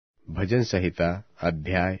भजन संहिता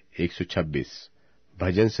अध्याय 126।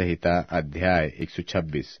 भजन संहिता अध्याय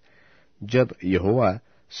 126। जब यहोवा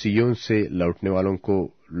सिय्योन से लौटने वालों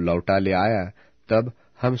को लौटा ले आया, तब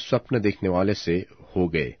हम स्वप्न देखने वाले से हो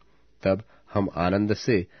गए। तब हम आनंद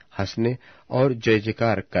से हंसने और जय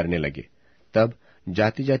जयकार करने लगे। तब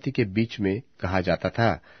जाति जाति के बीच में कहा जाता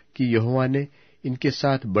था कि यहोवा ने इनके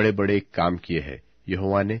साथ बड़े बड़े काम किए हैं।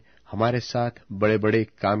 यहोवा ने हमारे साथ बड़े बड़े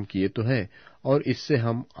काम किए तो है, और इससे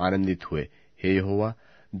हम आनंदित हुए। हे यहोवा,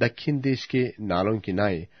 दक्षिण देश के नालों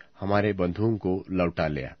किनारे हमारे बंधुओं को लौटा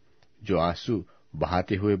लिया। जो आंसू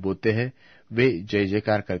बहाते हुए बोते हैं, वे जय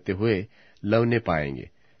जयकार करते हुए लवने पाएंगे।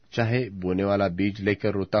 चाहे बोने वाला बीज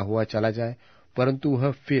लेकर रोता हुआ चला जाए, परंतु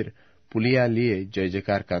वह फिर पुलिया लिए जय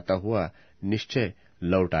जयकार करता हुआ निश्चय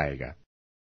लौट आएगा।